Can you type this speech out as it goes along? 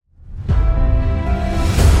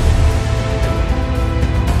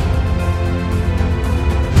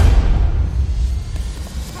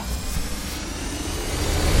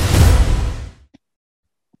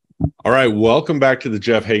All right, welcome back to the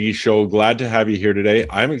Jeff Hagee Show. Glad to have you here today.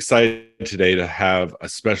 I'm excited today to have a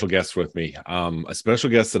special guest with me, a special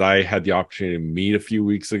guest that I had the opportunity to meet a few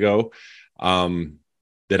weeks ago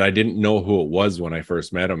that I didn't know who it was when I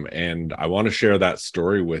first met him, and I want to share that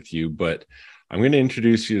story with you. But I'm going to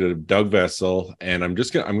introduce you to Doug Vessel, and I'm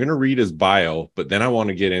going to read his bio, but then I want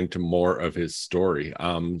to get into more of his story.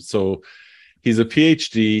 So he's a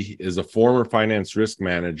PhD, is a former finance risk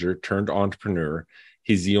manager turned entrepreneur.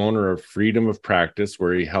 He's the owner of Freedom of Practice,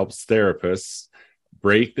 where he helps therapists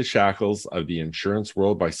break the shackles of the insurance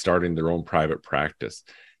world by starting their own private practice.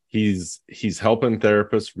 He's helping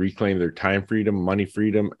therapists reclaim their time freedom, money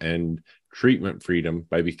freedom, and treatment freedom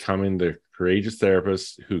by becoming the courageous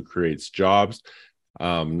therapist who creates jobs,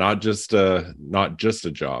 not just a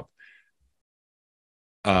job.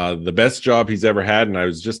 The best job he's ever had, and I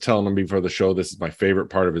was just telling him before the show, this is my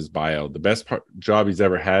favorite part of his bio. The best job he's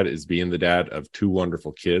ever had is being the dad of two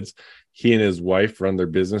wonderful kids. He and his wife run their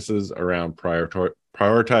businesses around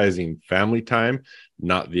prioritizing family time,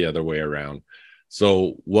 not the other way around.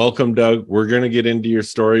 So welcome, Doug. We're going to get into your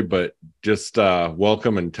story, but just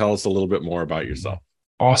welcome and tell us a little bit more about yourself.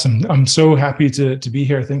 Awesome. I'm so happy to be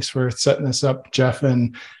here. Thanks for setting this up, Jeff,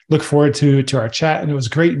 and look forward to our chat. And it was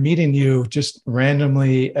great meeting you just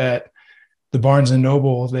randomly at the Barnes &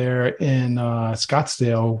 Noble there in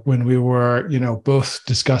Scottsdale when we were, both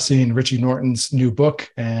discussing Richie Norton's new book.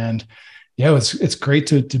 And yeah, it's great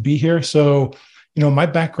to be here. So, my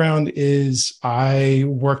background is I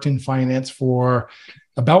worked in finance for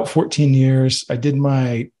about 14 years. I did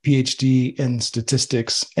my PhD in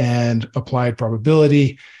statistics and applied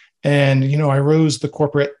probability. And, I rose the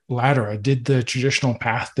corporate ladder. I did the traditional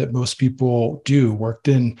path that most people do, worked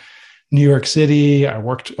in New York City. I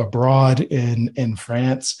worked abroad in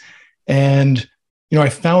France. And, I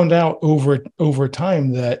found out over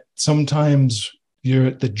time that sometimes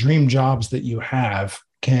the dream jobs that you have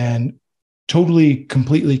can totally,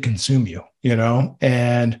 completely consume you,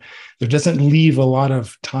 and there doesn't leave a lot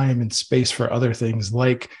of time and space for other things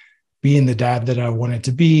like being the dad that I wanted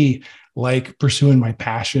to be, like pursuing my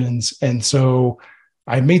passions. And so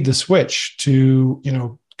I made the switch to,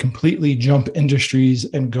 completely jump industries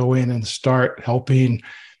and go in and start helping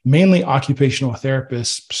mainly occupational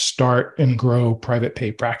therapists start and grow private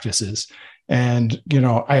pay practices. And,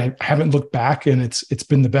 I haven't looked back, and it's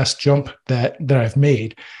been the best jump that I've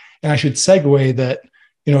made. And I should segue that,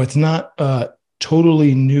 it's not a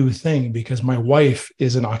totally new thing because my wife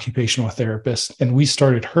is an occupational therapist, and we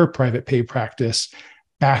started her private pay practice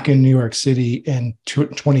back in New York City in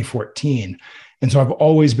 2014. And so I've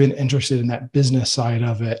always been interested in that business side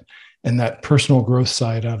of it and that personal growth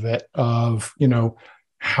side of it, of,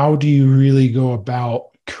 how do you really go about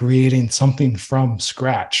creating something from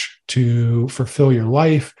scratch to fulfill your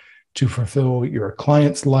life, to fulfill your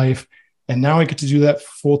client's life. And now I get to do that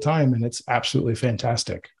full time, and it's absolutely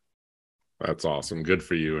fantastic. That's awesome. Good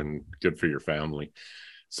for you and good for your family.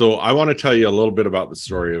 So I want to tell you a little bit about the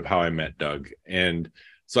story of how I met Doug. And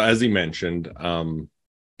so as he mentioned,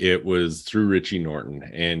 it was through Richie Norton.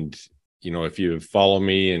 And, if you follow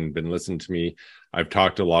me and been listening to me, I've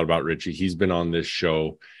talked a lot about Richie. He's been on this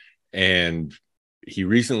show, and he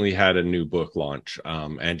recently had a new book launch,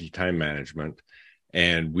 Anti-Time Management.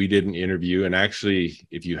 And we did an interview. And actually,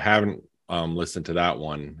 if you haven't listen to that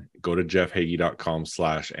one, go to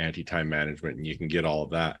jeffhagee.com/anti-time management and you can get all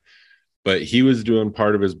of that. But he was doing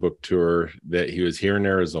part of his book tour that he was here in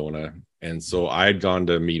Arizona. And so I had gone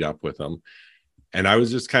to meet up with him. And I was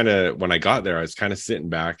just when I got there, I was kind of sitting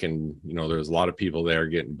back, and, there was a lot of people there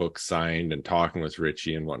getting books signed and talking with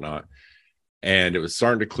Richie and whatnot. And it was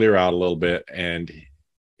starting to clear out a little bit. And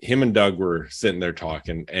him and Doug were sitting there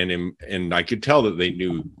talking, and I could tell that they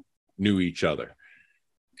knew each other.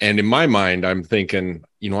 And in my mind, I'm thinking,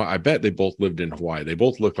 I bet they both lived in Hawaii. They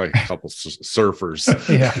both look like a couple surfers.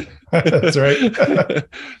 Yeah, that's right.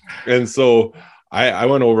 And so I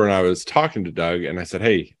went over and I was talking to Doug, and I said,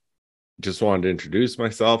 hey, just wanted to introduce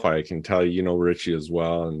myself. I can tell you, Richie as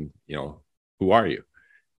well. And, who are you?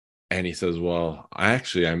 And he says, well, I'm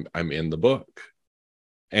in the book.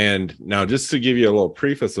 And now just to give you a little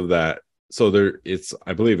preface of that. So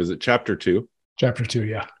I believe, is it chapter 2? Chapter 2.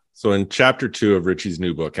 Yeah. So in chapter 2 of Richie's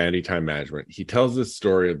new book, Anti-Time Management, he tells this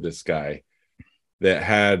story of this guy that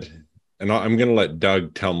had, and I'm going to let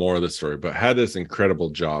Doug tell more of the story, but had this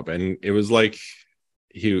incredible job. And it was like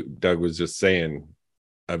Doug was just saying,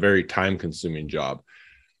 a very time-consuming job.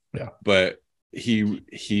 Yeah. But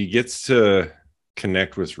he gets to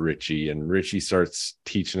connect with Richie, and Richie starts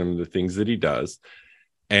teaching him the things that he does.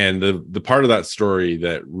 And the part of that story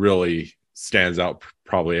that really stands out,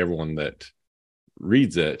 probably everyone that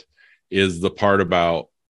reads it, is the part about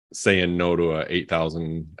saying no to a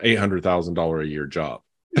 $800,000 a year job.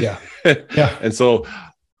 Yeah. Yeah. And so,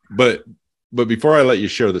 but before I let you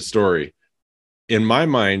share the story, in my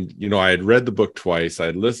mind, I had read the book twice. I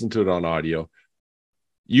had listened to it on audio.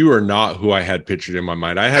 You are not who I had pictured in my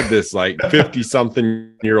mind. I had this like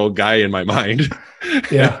 50-something-year-old guy in my mind.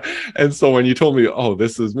 Yeah. And so when you told me, oh,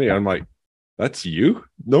 this is me, I'm like, that's you?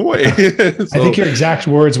 No way. So, I think your exact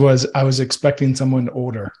words was, I was expecting someone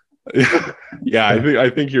older. Yeah, I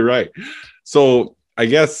think you're right. So I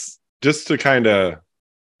guess just to kind of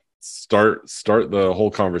start the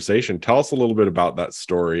whole conversation, tell us a little bit about that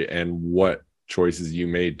story and what choices you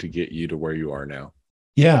made to get you to where you are now.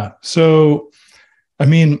 Yeah. So, I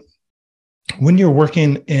mean, when you're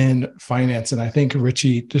working in finance, and I think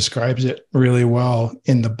Richie describes it really well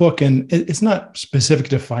in the book, and it's not specific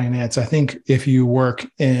to finance. I think if you work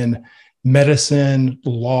in medicine,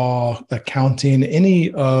 law, accounting,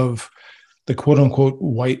 any of the quote unquote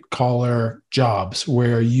white collar jobs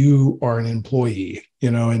where you are an employee,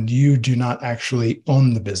 and you do not actually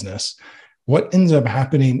own the business, what ends up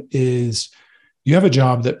happening is you have a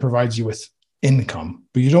job that provides you with income,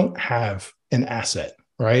 but you don't have an asset,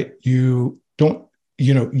 right? You don't,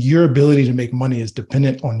 your ability to make money is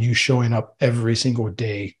dependent on you showing up every single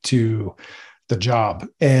day to the job.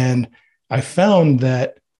 And I found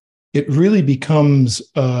that it really becomes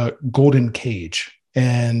a golden cage,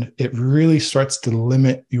 and it really starts to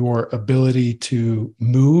limit your ability to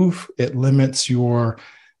move. It limits your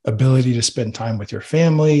ability to spend time with your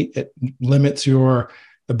family. It limits your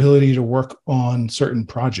ability to work on certain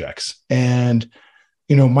projects. And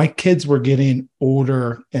my kids were getting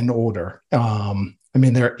older and older.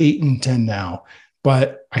 They're 8 and 10 now,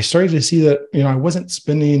 but I started to see that, I wasn't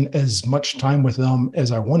spending as much time with them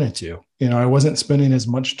as I wanted to. I wasn't spending as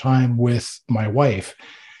much time with my wife.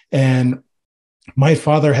 And my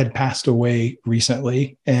father had passed away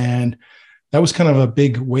recently. And that was kind of a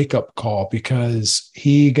big wake-up call, because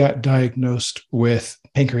he got diagnosed with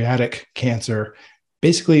pancreatic cancer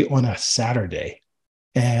basically on a Saturday.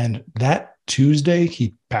 And that Tuesday,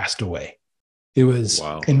 he passed away. It was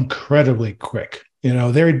incredibly quick.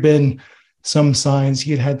 There had been some signs.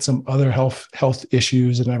 He had some other health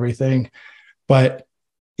issues and everything. But,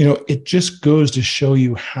 it just goes to show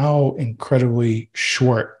you how incredibly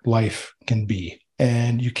short life can be.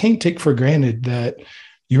 And you can't take for granted that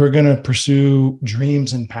you are going to pursue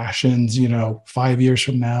dreams and passions, 5 years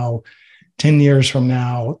from now, 10 years from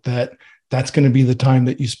now, that's going to be the time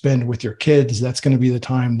that you spend with your kids. That's going to be the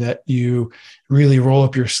time that you really roll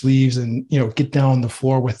up your sleeves and, get down on the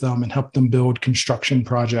floor with them and help them build construction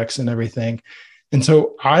projects and everything. And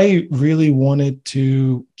so I really wanted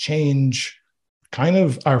to change kind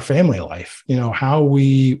of our family life, how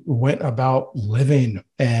we went about living,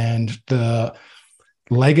 and the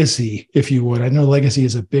legacy, if you would. I know legacy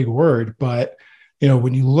is a big word, but,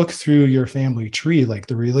 when you look through your family tree, like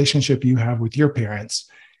the relationship you have with your parents,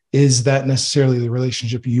 is that necessarily the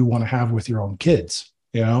relationship you want to have with your own kids?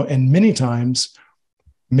 And many times,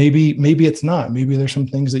 maybe it's not. Maybe there's some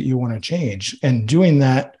things that you want to change. And doing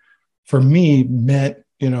that for me meant,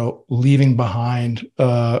 leaving behind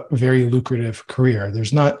a very lucrative career.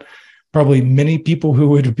 There's not probably many people who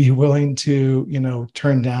would be willing to,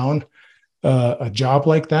 turn down a job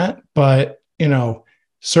like that. But,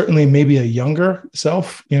 certainly maybe a younger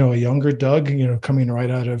self, a younger Doug, coming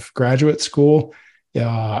right out of graduate school,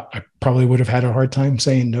 I probably would have had a hard time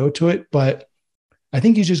saying no to it. But I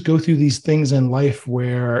think you just go through these things in life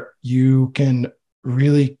where you can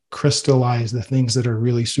really crystallize the things that are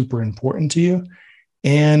really super important to you.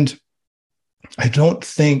 And I don't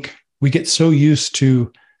think we get so used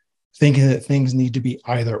to thinking that things need to be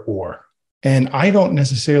either or. And I don't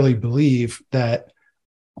necessarily believe that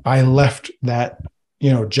I left that,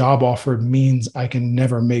 job offer means I can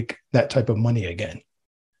never make that type of money again.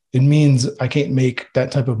 It means I can't make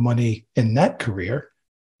that type of money in that career.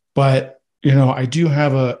 But, I do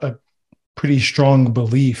have a pretty strong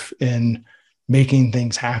belief in making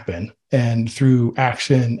things happen, and through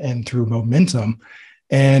action and through momentum.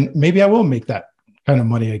 And maybe I will make that kind of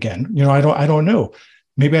money again. I don't know.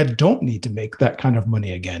 Maybe I don't need to make that kind of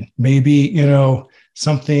money again. Maybe,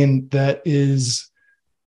 something that is,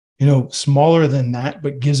 smaller than that,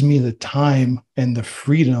 but gives me the time and the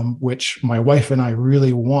freedom, which my wife and I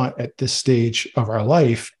really want at this stage of our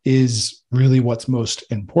life, is really what's most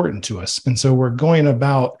important to us. And so we're going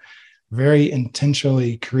about very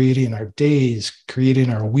intentionally creating our days,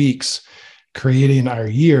 creating our weeks, creating our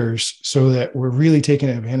years, so that we're really taking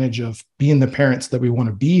advantage of being the parents that we want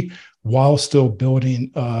to be, while still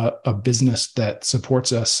building a business that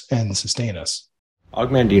supports us and sustain us. Og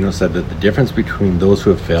Mandino said that the difference between those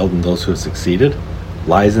who have failed and those who have succeeded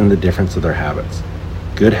lies in the difference of their habits.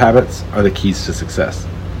 Good habits are the keys to success.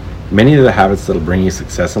 Many of the habits that'll bring you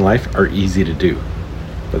success in life are easy to do,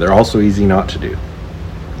 but they're also easy not to do.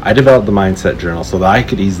 I developed the Mindset Journal so that I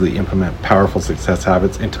could easily implement powerful success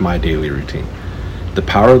habits into my daily routine. The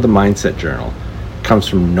power of the Mindset Journal comes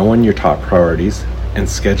from knowing your top priorities and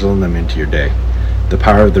scheduling them into your day. The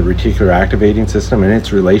power of the reticular activating system and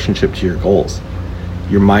its relationship to your goals,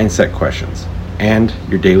 your mindset questions, and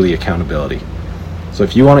your daily accountability. So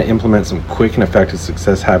if you want to implement some quick and effective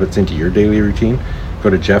success habits into your daily routine, go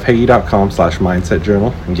to jeffhagee.com/mindset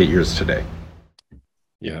journal and get yours today.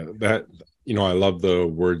 Yeah, that, I love the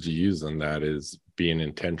words you use on that, is being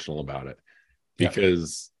intentional about it,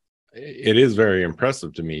 because it is very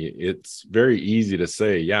impressive to me. It's very easy to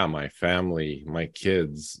say, yeah, my family, my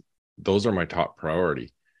kids, those are my top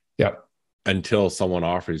priority. Yeah. Until someone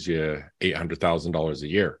offers you $800,000 a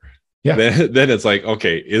year. Yeah. Then it's like,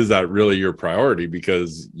 okay, is that really your priority?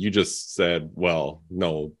 Because you just said, well,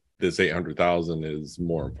 no, this 800,000 is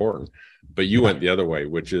more important, but you went the other way,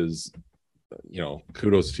 which is,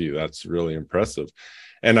 kudos to you. That's really impressive.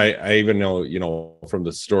 And I even know, from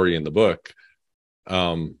the story in the book,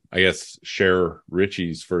 I guess share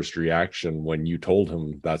Richie's first reaction when you told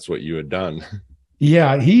him that's what you had done.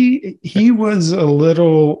 Yeah, he was a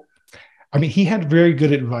little, he had very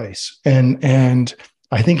good advice, and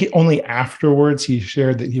I think only afterwards he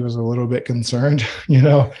shared that he was a little bit concerned.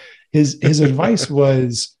 His advice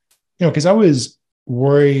was, because I was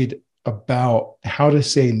worried about how to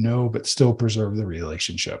say no but still preserve the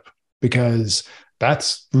relationship, because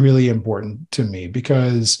that's really important to me.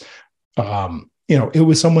 Because it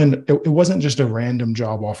was someone, it wasn't just a random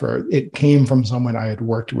job offer. It came from someone I had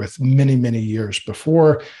worked with many, many years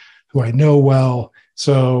before, who I know well.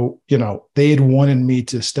 So, they had wanted me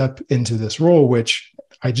to step into this role, which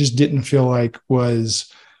I just didn't feel like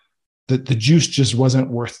was the juice just wasn't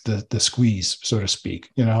worth the squeeze, so to speak.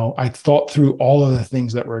 I thought through all of the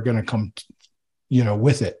things that were going to come,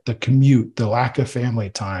 with it, the commute, the lack of family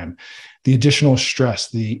time, the additional stress,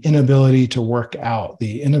 the inability to work out,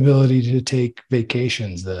 the inability to take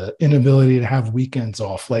vacations, the inability to have weekends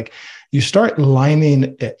off. Like, you start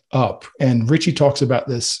lining it up. And Richie talks about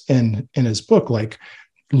this in his book, like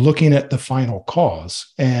looking at the final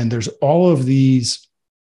cause. And there's all of these,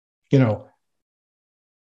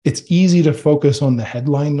 it's easy to focus on the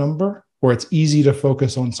headline number, or it's easy to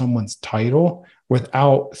focus on someone's title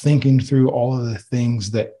without thinking through all of the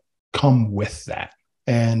things that come with that,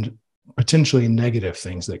 and potentially negative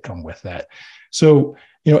things that come with that. So,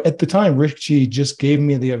 at the time, Richie just gave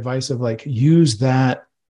me the advice of like, use that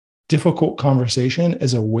difficult conversation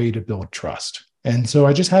as a way to build trust. And so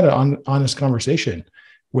I just had an honest conversation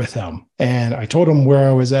with him, and I told him where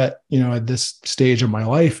I was at, at this stage of my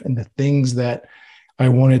life, and the things that I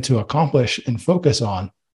wanted to accomplish and focus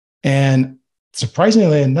on. And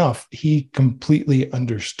surprisingly enough, he completely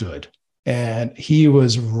understood, and he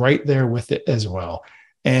was right there with it as well.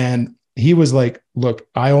 And he was like, look,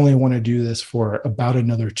 I only want to do this for about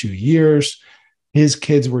another 2 years. His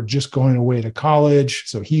kids were just going away to college,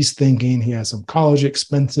 so he's thinking he has some college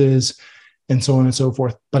expenses and so on and so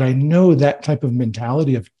forth. But I know that type of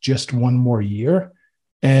mentality of just one more year,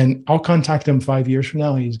 and I'll contact him 5 years from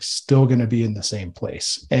now, and he's still going to be in the same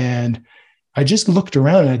place. And I just looked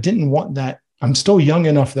around, and I didn't want that. I'm still young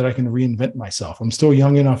enough that I can reinvent myself. I'm still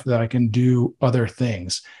young enough that I can do other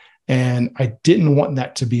things. And I didn't want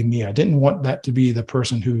that to be me. I didn't want that to be the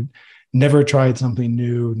person who never tried something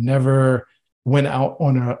new, never went out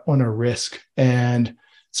on a risk. And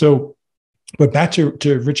so, but back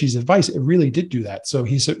to Richie's advice, it really did do that. So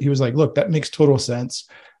he was like, look, that makes total sense.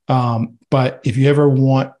 But if you ever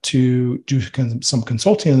want to do some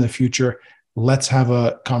consulting in the future, let's have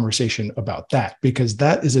a conversation about that, because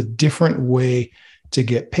that is a different way to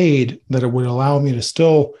get paid, that it would allow me to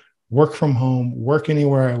still work from home, work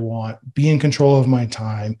anywhere I want, be in control of my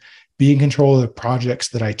time, be in control of the projects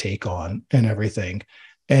that I take on and everything.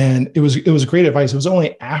 And it was great advice. It was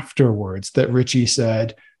only afterwards that Richie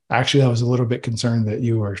said, actually, I was a little bit concerned that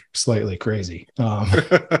you were slightly crazy.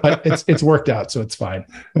 But it's worked out, so it's fine.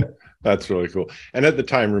 That's really cool. And at the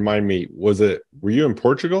time, remind me, were you in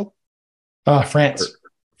Portugal? France.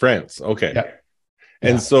 France. Okay. Yeah.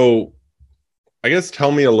 And so I guess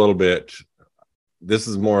tell me a little bit, this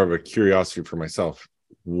is more of a curiosity for myself.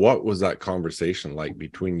 What was that conversation like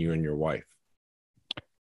between you and your wife?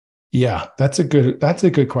 Yeah, that's a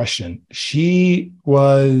good question. She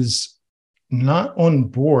was not on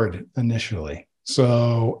board initially.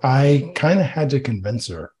 So I kind of had to convince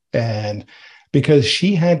her, and because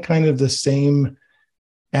she had kind of the same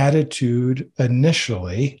attitude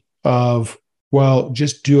initially of, well,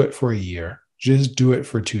 just do it for a year. just do it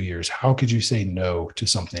for 2 years. How could you say no to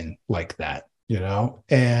something like that?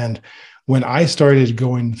 And when I started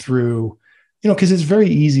going through, because it's very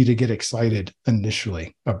easy to get excited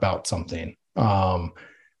initially about something.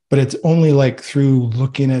 But it's only like through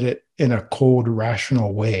looking at it in a cold,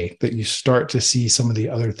 rational way that you start to see some of the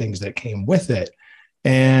other things that came with it.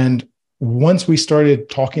 And once we started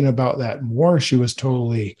talking about that more, she was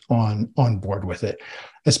totally on board with it,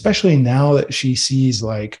 especially now that she sees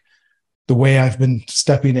like the way I've been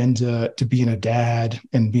stepping into being a dad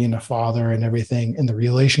and being a father and everything, and the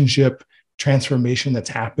relationship transformation that's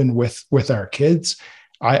happened with our kids.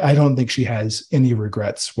 I don't think she has any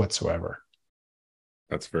regrets whatsoever.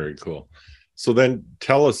 That's very cool. So then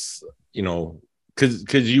tell us,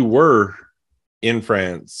 because you were in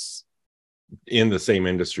France in the same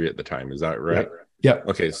industry at the time. Is that right? Yeah.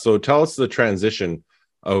 Okay. So tell us the transition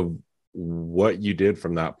of what you did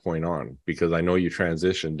from that point on, because I know you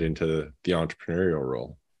transitioned into the entrepreneurial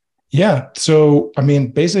role. Yeah. So,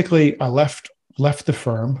 basically I left the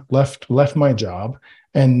firm, left my job,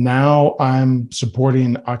 and now I'm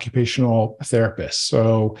supporting occupational therapists.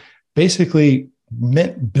 So basically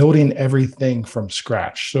meant building everything from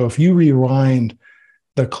scratch. So if you rewind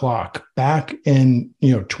the clock back in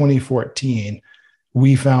 2014,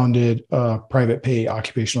 we founded a private pay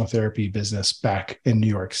occupational therapy business back in New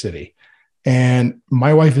York City. And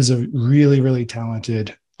my wife is a really, really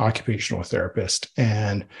talented occupational therapist,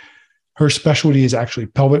 and her specialty is actually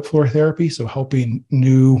pelvic floor therapy. So helping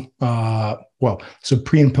so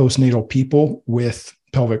pre and postnatal people with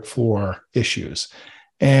pelvic floor issues.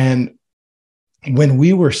 And when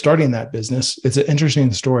we were starting that business, it's an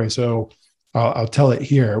interesting story. So I'll tell it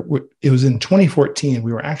here. It was in 2014.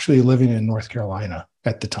 We were actually living in North Carolina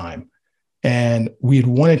at the time. And we had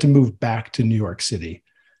wanted to move back to New York City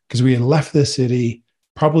because we had left the city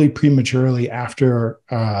probably prematurely after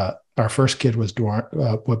our first kid was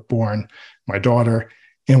born, my daughter.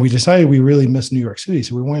 And we decided we really missed New York City.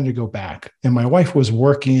 So we wanted to go back. And my wife was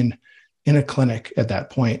working in a clinic at that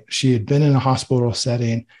point. She had been in a hospital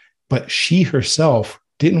setting, but she herself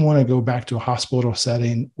didn't want to go back to a hospital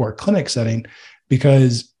setting or a clinic setting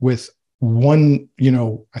because with one,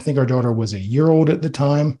 I think our daughter was a year old at the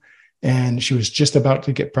time, and she was just about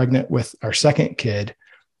to get pregnant with our second kid.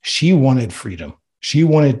 She wanted freedom. She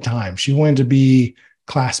wanted time. She wanted to be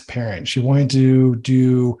class parent. She wanted to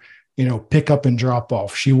do, pick up and drop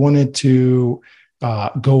off. She wanted to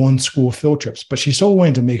go on school field trips, but she still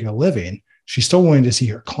wanted to make a living. She still wanted to see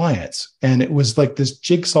her clients. And it was like this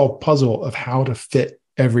jigsaw puzzle of how to fit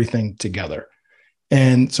everything together.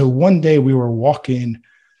 And so one day we were walking,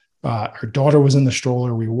 her daughter was in the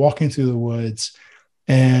stroller. We were walking through the woods,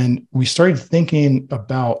 and we started thinking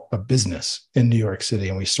about a business in New York City.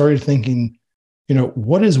 And we started thinking,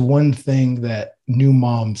 what is one thing that new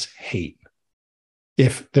moms hate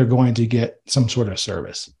if they're going to get some sort of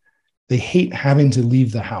service? They hate having to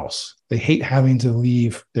leave the house. They hate having to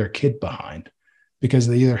leave their kid behind because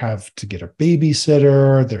they either have to get a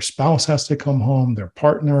babysitter, their spouse has to come home, their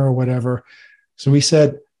partner or whatever. So we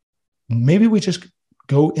said, maybe we just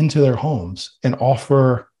go into their homes and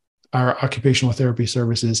offer our occupational therapy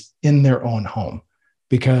services in their own home,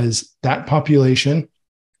 because that population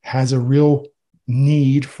has a real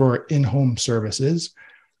need for in-home services.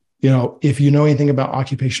 If you know anything about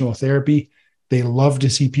occupational therapy, they love to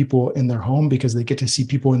see people in their home because they get to see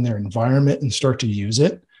people in their environment and start to use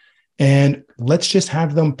it. And let's just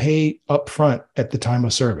have them pay upfront at the time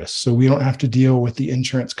of service, so we don't have to deal with the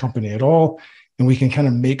insurance company at all, and we can kind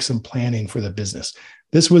of make some planning for the business.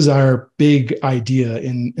 This was our big idea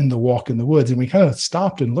in the walk in the woods. And we kind of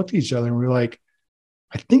stopped and looked at each other and we were like,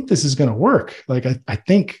 I think this is going to work. Like, I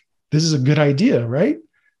think this is a good idea, right?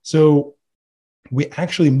 So we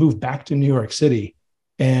actually moved back to New York City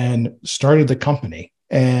and started the company.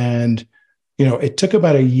 And, it took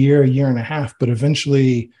about a year and a half, but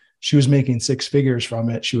eventually she was making 6 figures from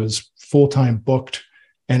it. She was full-time booked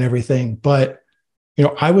and everything. But,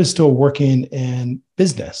 I was still working in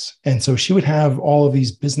business. And so she would have all of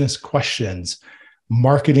these business questions,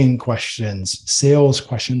 marketing questions, sales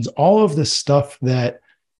questions, all of the stuff that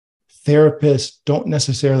therapists don't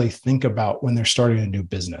necessarily think about when they're starting a new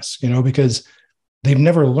business, because they've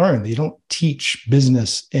never learned. They don't teach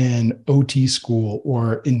business in OT school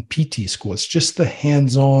or in PT school. It's just the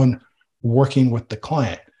hands-on working with the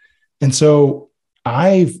client. And so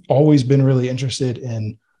I've always been really interested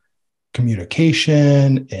in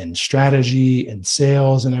communication and strategy and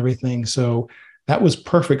sales and everything. So that was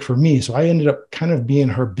perfect for me. So I ended up kind of being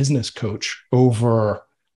her business coach over,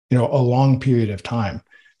 a long period of time.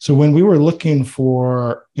 So when we were looking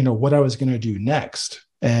for, what I was going to do next,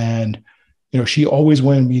 and, she always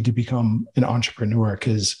wanted me to become an entrepreneur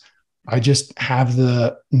because I just have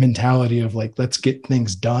the mentality of like, let's get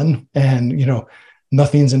things done. And,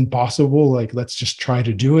 nothing's impossible. Like, let's just try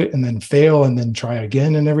to do it and then fail and then try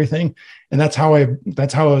again and everything. And that's how I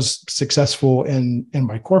was successful in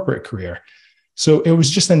my corporate career. So it was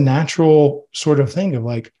just a natural sort of thing of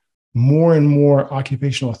like, more and more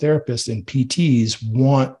occupational therapists and PTs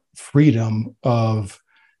want freedom of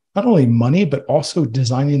not only money, but also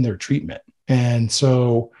designing their treatment. And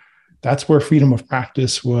so that's where freedom of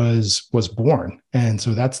practice was born. And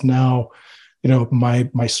so that's now,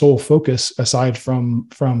 my sole focus, aside from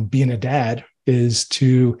being a dad, is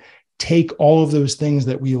to take all of those things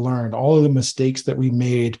that we learned, all of the mistakes that we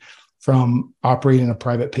made from operating a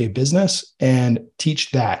private pay business, and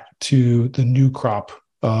teach that to the new crop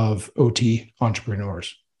of OT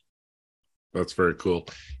entrepreneurs. That's very cool.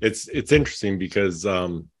 It's interesting because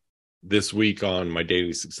this week on my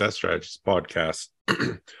Daily Success Strategies podcast,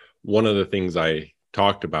 one of the things I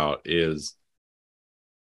talked about is,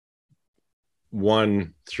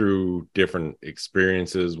 one, through different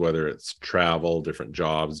experiences, whether it's travel, different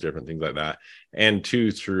jobs, different things like that, and two,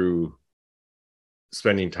 through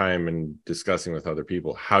spending time and discussing with other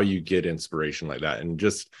people how you get inspiration like that, and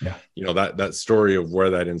just that story of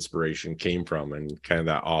where that inspiration came from and kind of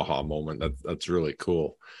that aha moment. That's really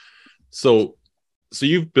cool. So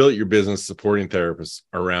you've built your business supporting therapists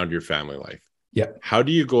around your family life. Yeah. How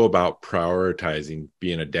do you go about prioritizing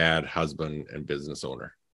being a dad, husband, and business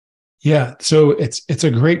owner? Yeah. So it's a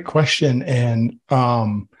great question. And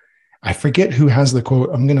I forget who has the quote.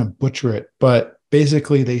 I'm going to butcher it, but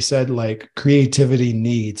basically they said like creativity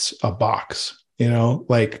needs a box,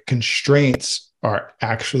 like constraints are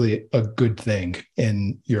actually a good thing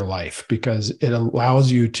in your life because it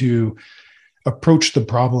allows you to approach the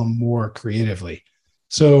problem more creatively.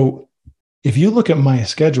 So if you look at my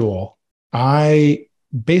schedule, I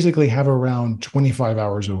basically have around 25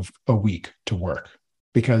 hours of a week to work,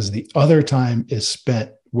 because the other time is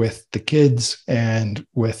spent with the kids and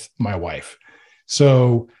with my wife.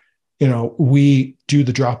 So, we do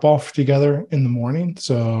the drop off together in the morning.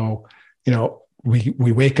 So, we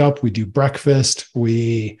wake up, we do breakfast.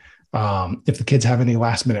 If the kids have any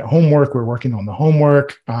last minute homework, we're working on the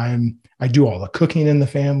homework. I do all the cooking in the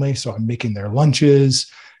family. So I'm making their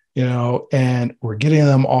lunches, and we're getting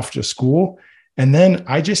them off to school. And then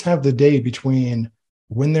I just have the day between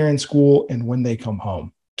when they're in school and when they come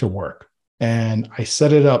home to work. And I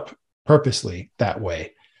set it up purposely that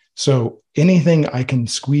way. So anything I can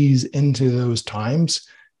squeeze into those times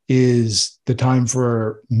is the time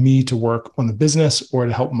for me to work on the business or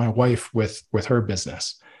to help my wife with her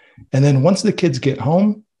business. And then once the kids get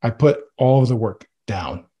home, I put all of the work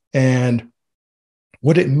down. And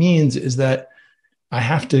what it means is that I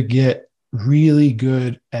have to get really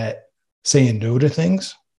good at saying no to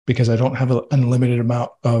things, because I don't have an unlimited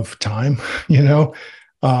amount of time,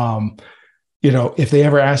 if they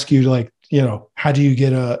ever ask you to like, how do you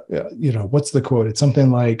get what's the quote? It's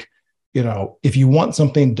something like, if you want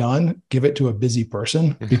something done, give it to a busy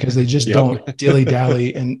person, because they just don't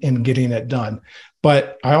dilly-dally in getting it done.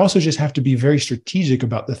 But I also just have to be very strategic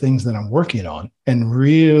about the things that I'm working on and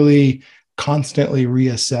really constantly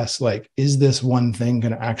reassess, like, is this one thing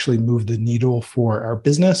going to actually move the needle for our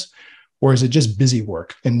business? Or is it just busy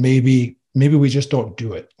work? And maybe we just don't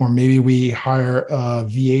do it. Or maybe we hire a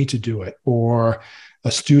VA to do it, or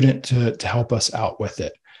a student to help us out with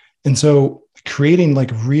it. And so creating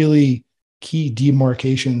like really key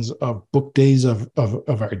demarcations of book days of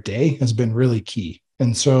our day has been really key.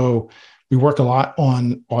 And so we work a lot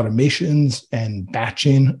on automations and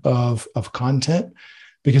batching of content,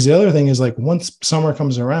 because the other thing is, like, once summer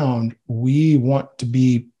comes around, we want to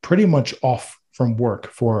be pretty much off from work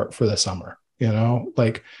for the summer.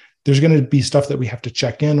 Like, there's going to be stuff that we have to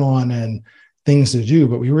check in on and things to do,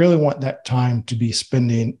 but we really want that time to be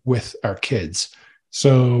spending with our kids.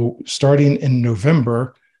 So starting in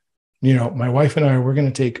November, my wife and I, we're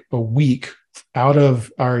going to take a week out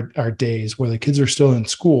of our days where the kids are still in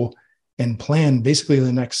school and plan basically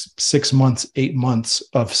the next 6 months, 8 months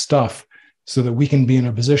of stuff, so that we can be in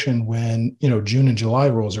a position when, June and July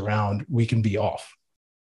rolls around, we can be off.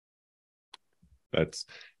 That's,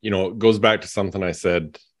 it goes back to something I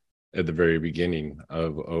said at the very beginning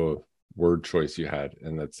of a word choice you had,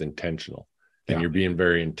 and that's intentional. And you're being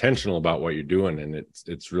very intentional about what you're doing, and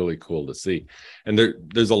it's really cool to see. And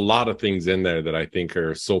there's a lot of things in there that I think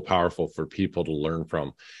are so powerful for people to learn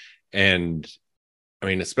from. And I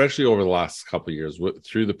mean, especially over the last couple of years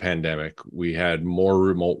through the pandemic, we had more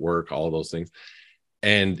remote work, all those things.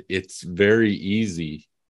 And it's very easy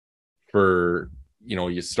for,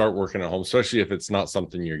 you start working at home, especially if it's not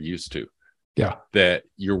something you're used to. Yeah. that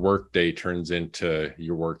your work day turns into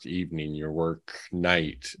your work evening, your work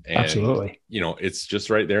night. And, absolutely. It's just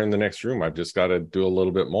right there in the next room. I've just got to do a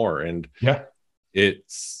little bit more. And yeah,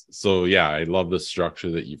 I love the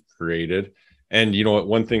structure that you've created. And you know what,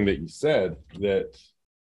 one thing that you said that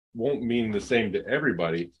won't mean the same to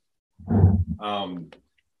everybody. I'll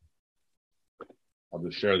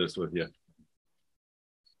just share this with you.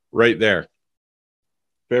 Right there.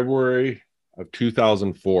 February of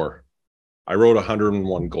 2004. I wrote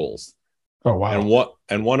 101 goals. Oh, wow.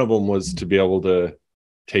 And one of them was to be able to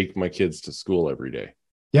take my kids to school every day.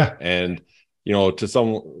 Yeah. And, to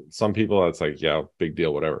some people that's like, yeah, big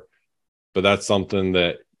deal, whatever. But that's something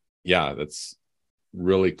that, that's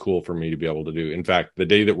really cool for me to be able to do. In fact, the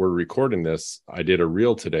day that we're recording this, I did a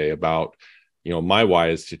reel today about, my why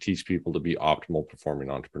is to teach people to be optimal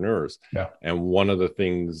performing entrepreneurs. Yeah. And one of the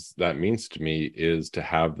things that means to me is to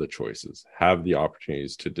have the choices, have the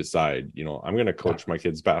opportunities to decide, I'm going to coach my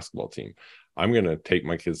kids' basketball team. I'm going to take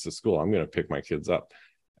my kids to school. I'm going to pick my kids up.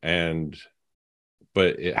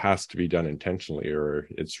 But it has to be done intentionally, or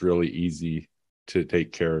it's really easy to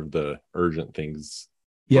take care of the urgent things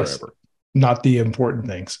forever. Not the important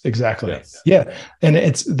things. Exactly. Yes. Yeah. And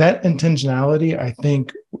it's that intentionality, I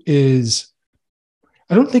think,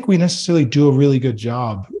 I don't think we necessarily do a really good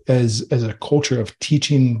job as a culture of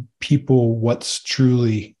teaching people what's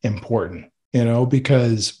truly important,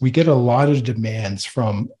 because we get a lot of demands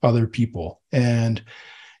from other people. And,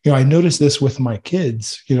 I noticed this with my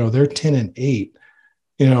kids, they're 10 and 8,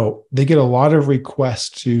 they get a lot of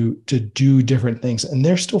requests to do different things, and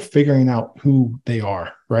they're still figuring out who they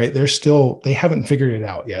are, right? They haven't figured it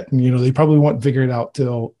out yet. And, they probably won't figure it out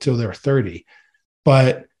till they're 30,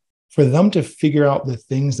 but for them to figure out the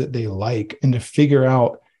things that they like and to figure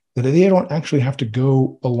out that they don't actually have to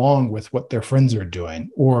go along with what their friends are doing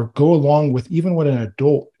or go along with even what an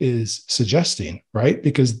adult is suggesting, right?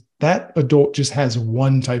 Because that adult just has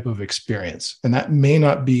one type of experience, and that may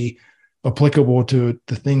not be applicable to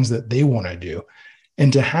the things that they want to do.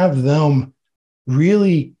 And to have them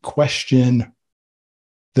really question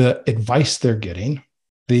the advice they're getting,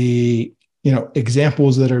 the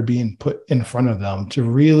examples that are being put in front of them, to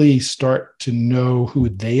really start to know who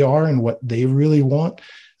they are and what they really want,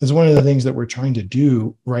 is one of the things that we're trying to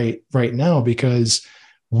do right now, because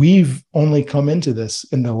we've only come into this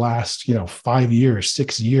in the last, 5 years,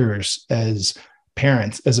 6 years as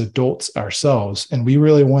parents, as adults ourselves. And we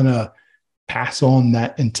really want to pass on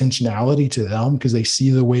that intentionality to them because they see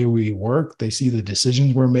the way we work, they see the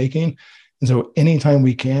decisions we're making. And so anytime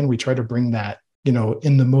we can, we try to bring that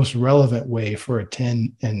in the most relevant way for a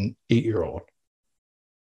 10 and 8-year-old.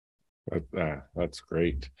 That's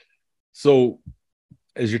great. So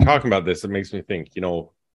as you're talking about this, it makes me think,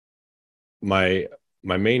 my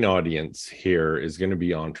main audience here is going to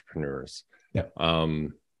be entrepreneurs. Yeah.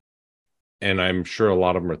 And I'm sure a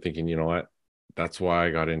lot of them are thinking, you know what, that's why I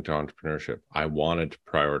got into entrepreneurship. I wanted to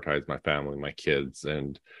prioritize my family, my kids,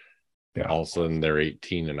 and all of a sudden they're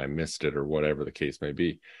 18 and I missed it, or whatever the case may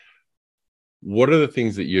be. What are the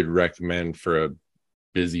things that you'd recommend for a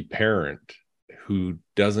busy parent who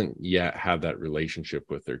doesn't yet have that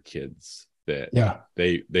relationship with their kids that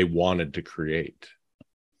they wanted to create?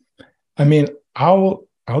 I mean, I'll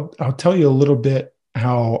tell you a little bit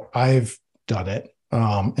how I've done it.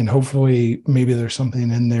 And hopefully maybe there's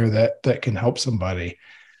something in there that can help somebody.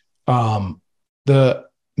 The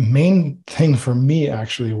main thing for me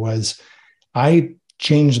actually was I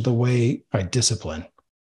changed the way I discipline.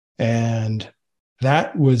 And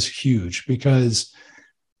that was huge, because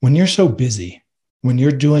when you're so busy, when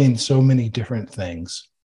you're doing so many different things,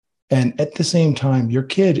 and at the same time, your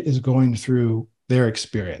kid is going through their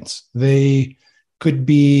experience. They could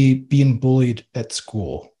be being bullied at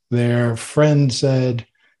school. Their friend said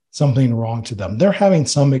something wrong to them. They're having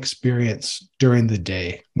some experience during the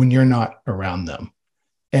day when you're not around them.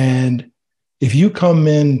 And if you come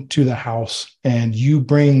into the house and you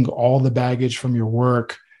bring all the baggage from your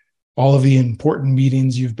work, all of the important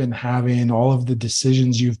meetings you've been having, all of the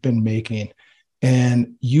decisions you've been making,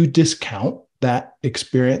 and you discount that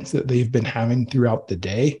experience that they've been having throughout the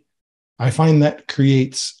day, I find that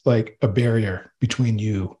creates like a barrier between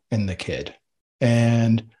you and the kid.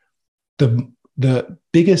 And the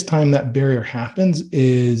biggest time that barrier happens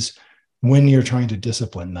is when you're trying to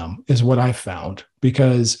discipline them, is what I found.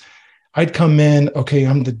 Because I'd come in, okay,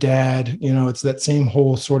 I'm the dad, it's that same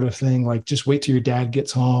whole sort of thing, like just wait till your dad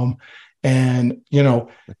gets home. And,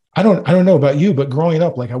 I don't know about you, but growing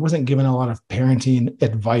up, like I wasn't given a lot of parenting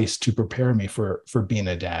advice to prepare me for being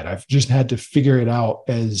a dad. I've just had to figure it out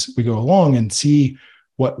as we go along and see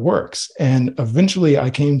what works. And eventually I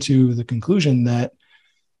came to the conclusion that,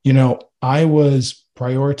 I was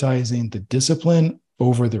prioritizing the discipline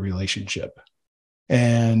over the relationship.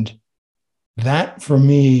 And that for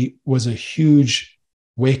me was a huge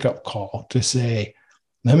wake up call to say,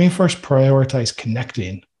 let me first prioritize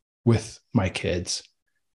connecting with my kids,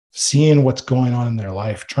 seeing what's going on in their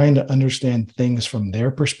life, trying to understand things from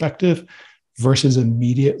their perspective versus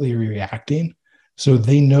immediately reacting. So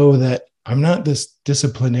they know that I'm not this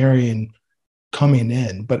disciplinarian coming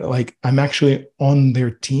in, but like I'm actually on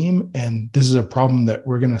their team and this is a problem that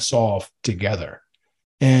we're going to solve together.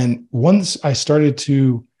 And once I started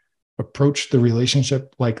to approach the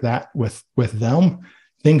relationship like that with them,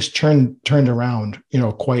 things turned around,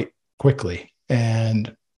 quite quickly.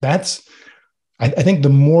 And that's, I think the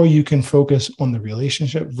more you can focus on the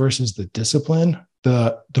relationship versus the discipline,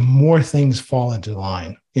 the more things fall into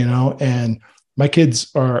line, and my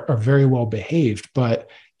kids are very well behaved, but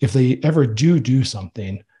if they ever do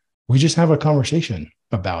something, we just have a conversation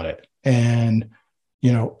about it. And,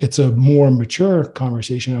 it's a more mature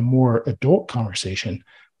conversation, a more adult conversation,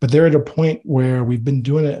 but they're at a point where we've been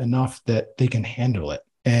doing it enough that they can handle it.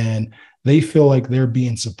 And they feel like they're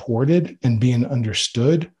being supported and being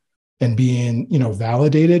understood and being,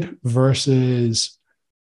 validated versus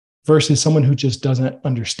someone who just doesn't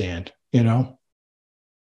understand, Yeah,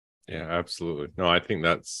 absolutely. No, I think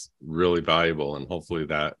that's really valuable, and hopefully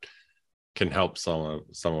that can help some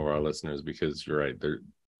of our listeners, because you're right,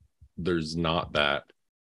 there's not that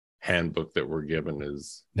handbook that we're given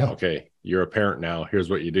is okay, you're a parent now,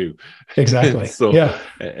 here's what you do. Exactly. So yeah,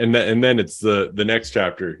 and then it's the next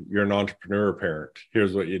chapter, you're an entrepreneur parent,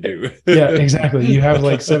 here's what you do. Yeah, exactly. You have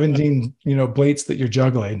like 17 plates that you're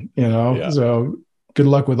juggling, so good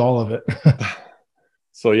luck with all of it.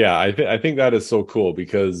 So yeah, I think that is so cool,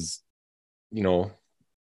 because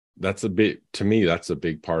that's a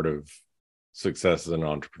big part of success as an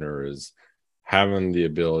entrepreneur, is having the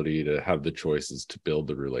ability to have the choices to build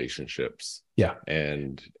the relationships,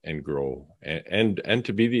 and grow and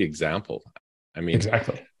to be the example. I mean,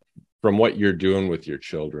 exactly, from what you're doing with your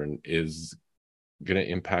children is going to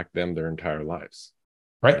impact them their entire lives,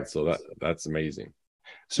 right? And so that's amazing.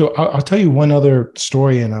 So I'll tell you one other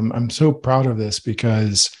story, and I'm so proud of this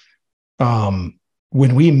because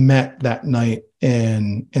when we met that night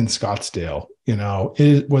in Scottsdale,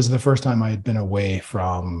 it was the first time I had been away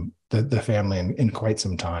from the family in quite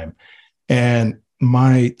some time. And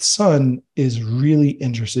my son is really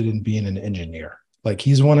interested in being an engineer. Like,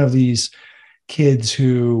 he's one of these kids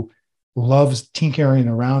who loves tinkering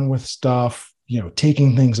around with stuff,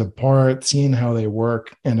 taking things apart, seeing how they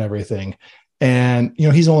work and everything. And,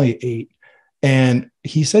 he's only 8. And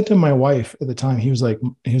he said to my wife at the time, he was like,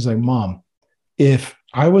 Mom, if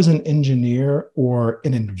I was an engineer or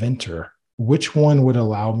an inventor, which one would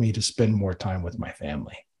allow me to spend more time with my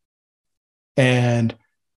family? And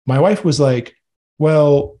my wife was like,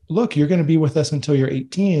 well, look, you're going to be with us until you're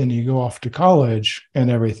 18 and you go off to college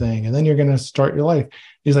and everything, and then you're going to start your life.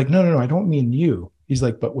 He's like, no, I don't mean you. He's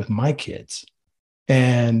like, but with my kids.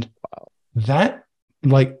 And that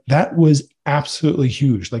was absolutely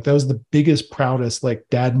huge. Like, that was the biggest, proudest, like,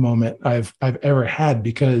 dad moment I've ever had,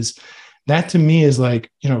 because that to me is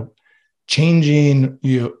like, changing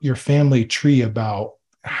your family tree about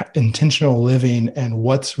intentional living and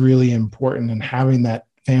what's really important, and having that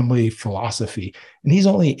family philosophy. And he's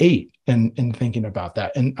only 8 and thinking about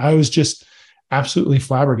that. And I was just absolutely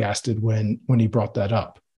flabbergasted when he brought that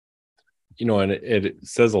up. And it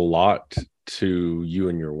says a lot to you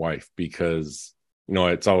and your wife, because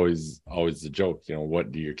it's always the joke,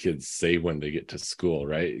 what do your kids say when they get to school,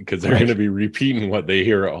 right? Because they're going to be repeating what they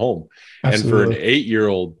hear at home. Absolutely. And for an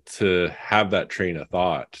 8-year-old to have that train of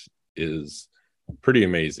thought is pretty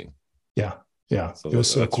amazing. Yeah. So it was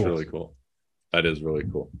so that's cool. Really cool. That is really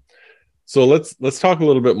cool. So let's talk a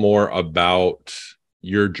little bit more about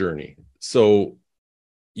your journey. So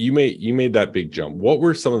you made that big jump. What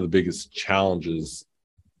were some of the biggest challenges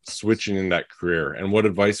switching in that career, and what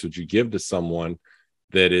advice would you give to someone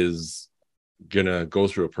that is gonna go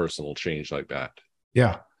through a personal change like that?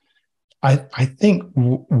 Yeah, I think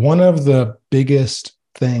one of the biggest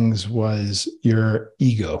things was your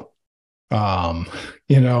ego, and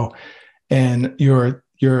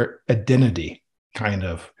your identity, kind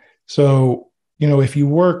of. So, if you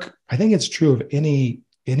work, I think it's true of any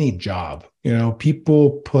job, people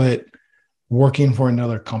put working for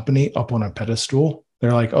another company up on a pedestal.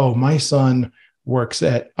 They're like, oh, my son works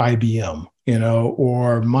at IBM,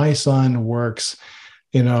 or my son works,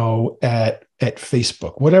 at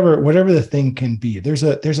Facebook, whatever the thing can be. There's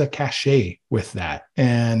a cachet with that.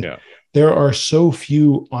 And there are so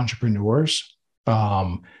few entrepreneurs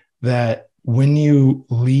that when you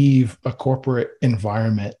leave a corporate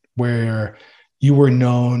environment where you were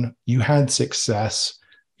known, you had success,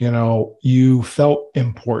 you felt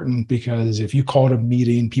important because if you called a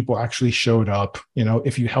meeting, people actually showed up.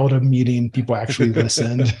 If you held a meeting, people actually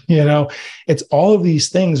listened. It's all of these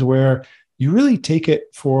things where you really you can take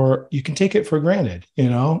it for granted,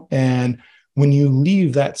 and when you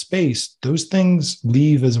leave that space, those things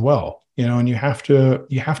leave as well, and you have to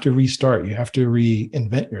restart, you have to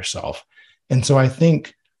reinvent yourself. And so I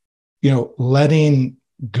think, letting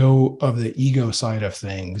go of the ego side of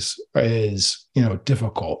things is,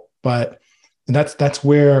 difficult, but that's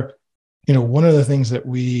where, one of the things that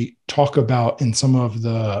we talk about in some of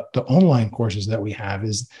the online courses that we have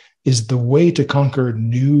is the way to conquer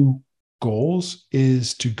new goals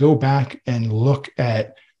is to go back and look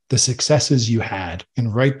at the successes you had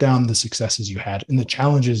and write down the successes you had and the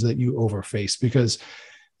challenges that you overfaced, because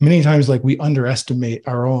many times we underestimate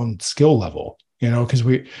our own skill level, because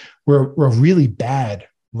we're really bad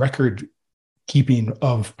record keeping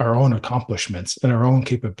of our own accomplishments and our own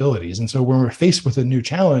capabilities. And so when we're faced with a new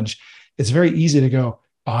challenge, it's very easy to go,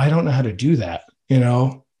 oh, I don't know how to do that,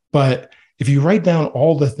 but if you write down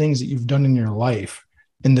all the things that you've done in your life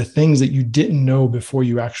and the things that you didn't know before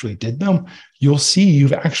you actually did them, you'll see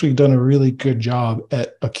you've actually done a really good job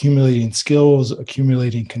at accumulating skills,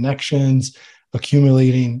 accumulating connections,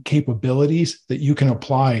 accumulating capabilities that you can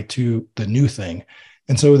apply to the new thing.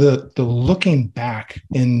 And so the looking back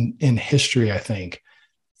in history, I think,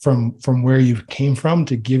 from where you came from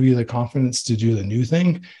to give you the confidence to do the new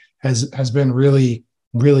thing has been really,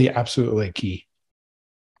 really absolutely key.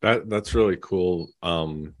 That's really cool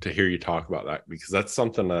to hear you talk about that, because that's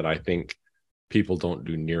something that I think people don't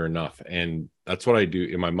do near enough. And that's what I do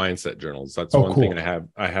in my mindset journals. That's one thing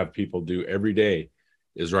I have people do every day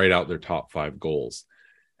is write out their top 5 goals.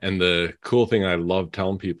 And the cool thing I love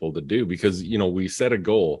telling people to do, because, we set a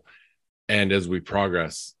goal, and as we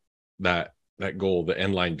progress that goal, the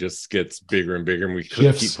end line just gets bigger and bigger, and we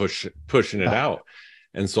keep pushing it out.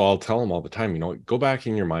 And so I'll tell them all the time, go back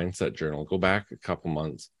in your mindset journal, go back a couple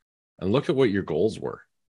months and look at what your goals were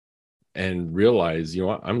and realize,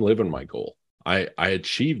 I'm living my goal. I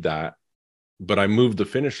achieved that, but I moved the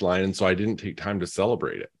finish line. And so I didn't take time to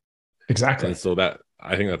celebrate it. Exactly. And so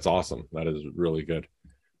I think that's awesome. That is really good.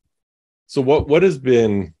 So what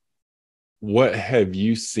have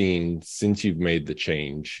you seen since you've made the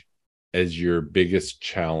change as your biggest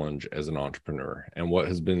challenge as an entrepreneur, and what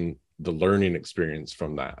has been the learning experience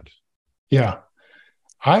from that? Yeah,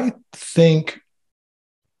 I think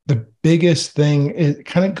the biggest thing, it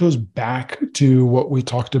kind of goes back to what we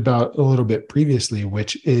talked about a little bit previously,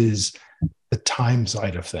 which is the time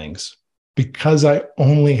side of things. Because I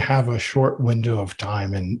only have a short window of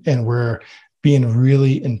time and we're being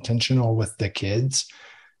really intentional with the kids,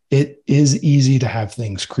 it is easy to have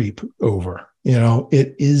things creep over.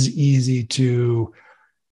 It is easy to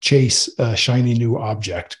chase a shiny new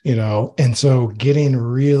object, and so getting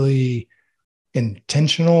really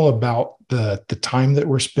intentional about the time that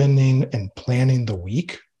we're spending and planning the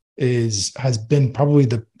week has been probably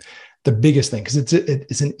the biggest thing, because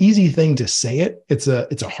it's an easy thing to say it. It's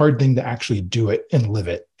a hard thing to actually do it and live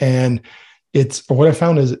it. And it's what I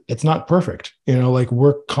found is it's not perfect.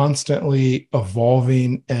 We're constantly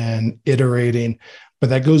evolving and iterating, but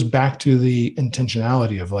that goes back to the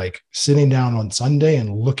intentionality of sitting down on Sunday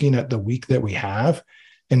and looking at the week that we have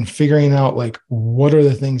and figuring out what are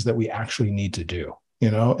the things that we actually need to do,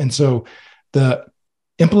 And so the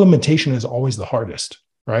implementation is always the hardest,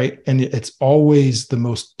 right? And it's always the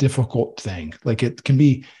most difficult thing. It can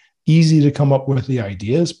be easy to come up with the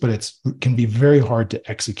ideas, but it can be very hard to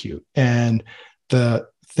execute. And the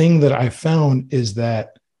thing that I found is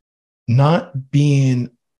that not being,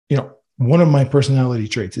 one of my personality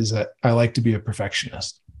traits is that I like to be a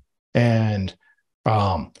perfectionist. And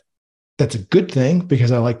that's a good thing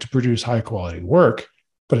because I like to produce high quality work,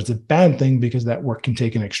 but it's a bad thing because that work can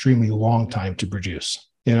take an extremely long time to produce,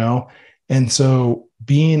 And so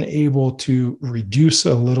being able to reduce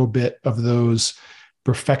a little bit of those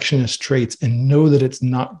perfectionist traits and know that it's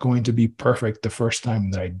not going to be perfect the first time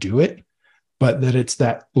that I do it, but that it's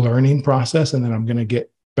that learning process, and that I'm going to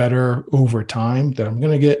get better over time, that I'm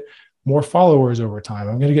going to get more followers over time,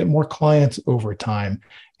 I'm going to get more clients over time,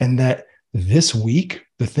 and that this week,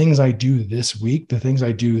 the things I do this week, the things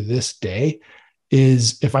I do this day,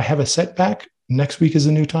 is if I have a setback, next week is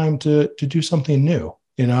a new time to do something new,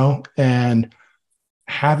 and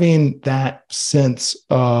having that sense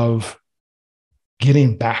of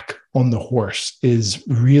getting back on the horse is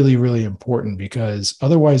really, really important, because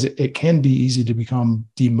otherwise it can be easy to become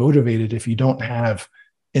demotivated if you don't have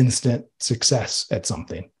instant success at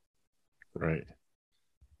something. Right.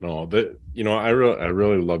 No, I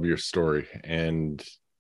really love your story, and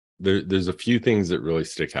there's a few things that really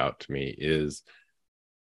stick out to me is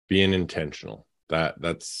being intentional.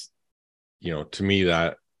 That's to me,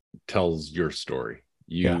 that tells your story.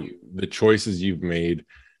 The choices you've made,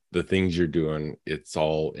 the things you're doing, it's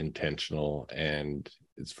all intentional and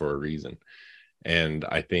it's for a reason. And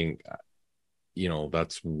I think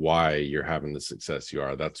that's why you're having the success you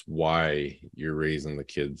are. That's why you're raising the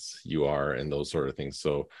kids you are, and those sort of things.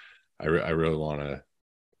 So I really want to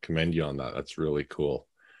commend you on that. That's really cool.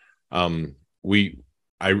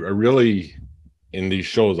 I really, in these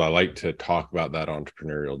shows, I like to talk about that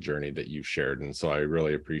entrepreneurial journey that you've shared. And so I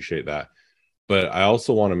really appreciate that. But I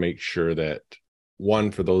also want to make sure that,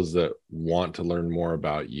 one, for those that want to learn more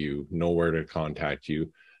about you, know where to contact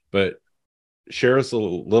you, but share us a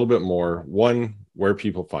little bit more, one, where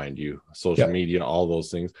people find you, social media, all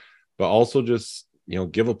those things, but also just,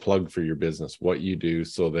 give a plug for your business, what you do,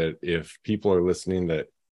 so that if people are listening, that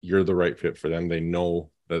you're the right fit for them, they know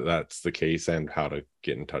that that's the case and how to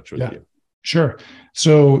get in touch with you. Sure.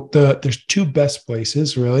 So there's two best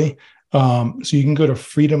places, really. So you can go to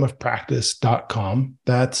freedomofpractice.com.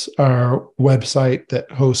 That's our website that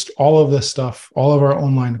hosts all of this stuff, all of our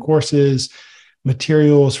online courses,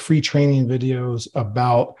 materials, free training videos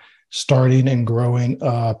about starting and growing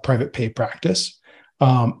a private pay practice.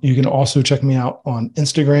 You can also check me out on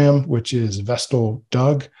Instagram, which is Vestal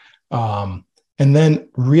Doug. And then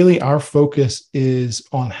really our focus is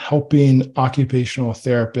on helping occupational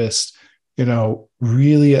therapists,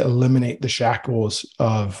 really eliminate the shackles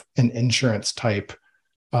of an insurance type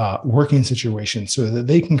working situation, so that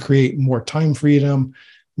they can create more time freedom,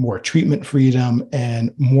 more treatment freedom,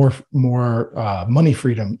 and more money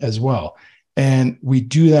freedom as well. And we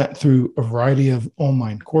do that through a variety of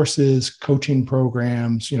online courses, coaching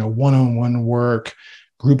programs, one-on-one work,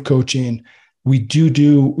 group coaching. We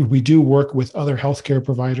do work with other healthcare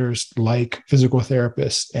providers like physical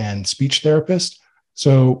therapists and speech therapists.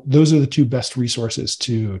 So those are the two best resources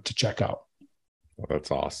to check out. Well,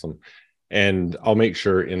 that's awesome. And I'll make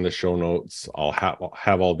sure in the show notes, I'll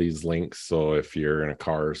have all these links. So if you're in a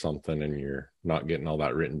car or something and you're not getting all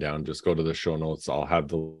that written down, just go to the show notes. I'll have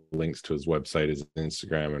the links to his website, his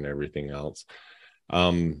Instagram, and everything else.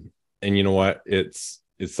 And you know what? It's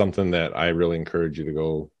something that I really encourage you to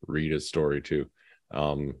go read his story too.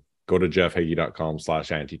 Go to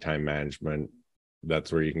jeffhagee.com/anti-time management.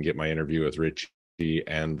 That's where you can get my interview with Richie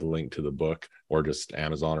and the link to the book, or just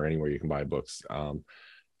Amazon or anywhere you can buy books.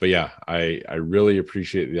 But yeah, I really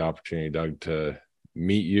appreciate the opportunity, Doug, to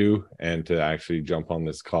meet you and to actually jump on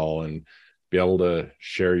this call and be able to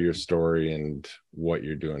share your story and what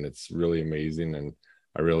you're doing. It's really amazing. And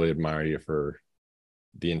I really admire you for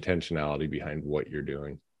the intentionality behind what you're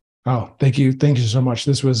doing. Oh, thank you. Thank you so much.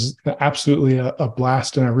 This was absolutely a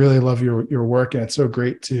blast, and I really love your work, and it's so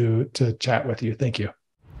great to chat with you. Thank you.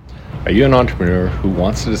 Are you an entrepreneur who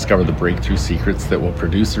wants to discover the breakthrough secrets that will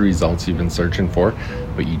produce the results you've been searching for,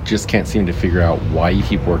 but you just can't seem to figure out why you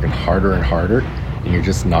keep working harder and harder and you're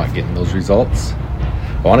just not getting those results?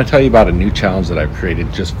 I want to tell you about a new challenge that I've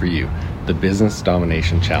created just for you, the Business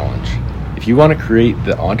Domination Challenge. If you want to create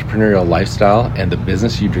the entrepreneurial lifestyle and the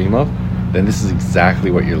business you dream of, then this is exactly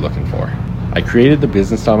what you're looking for. I created the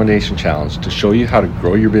Business Domination Challenge to show you how to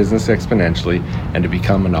grow your business exponentially and to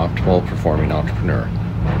become an optimal performing entrepreneur.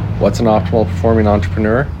 What's an optimal performing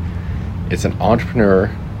entrepreneur? It's an entrepreneur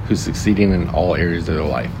who's succeeding in all areas of their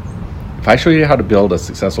life. If I show you how to build a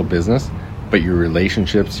successful business, but your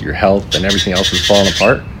relationships, your health, and everything else is falling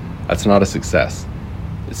apart, that's not a success.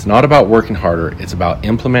 It's not about working harder, it's about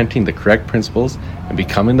implementing the correct principles and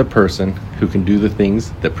becoming the person who can do the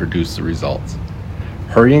things that produce the results.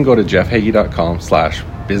 Hurry and go to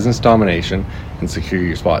jeffhagee.com/business domination and secure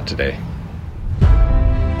your spot today.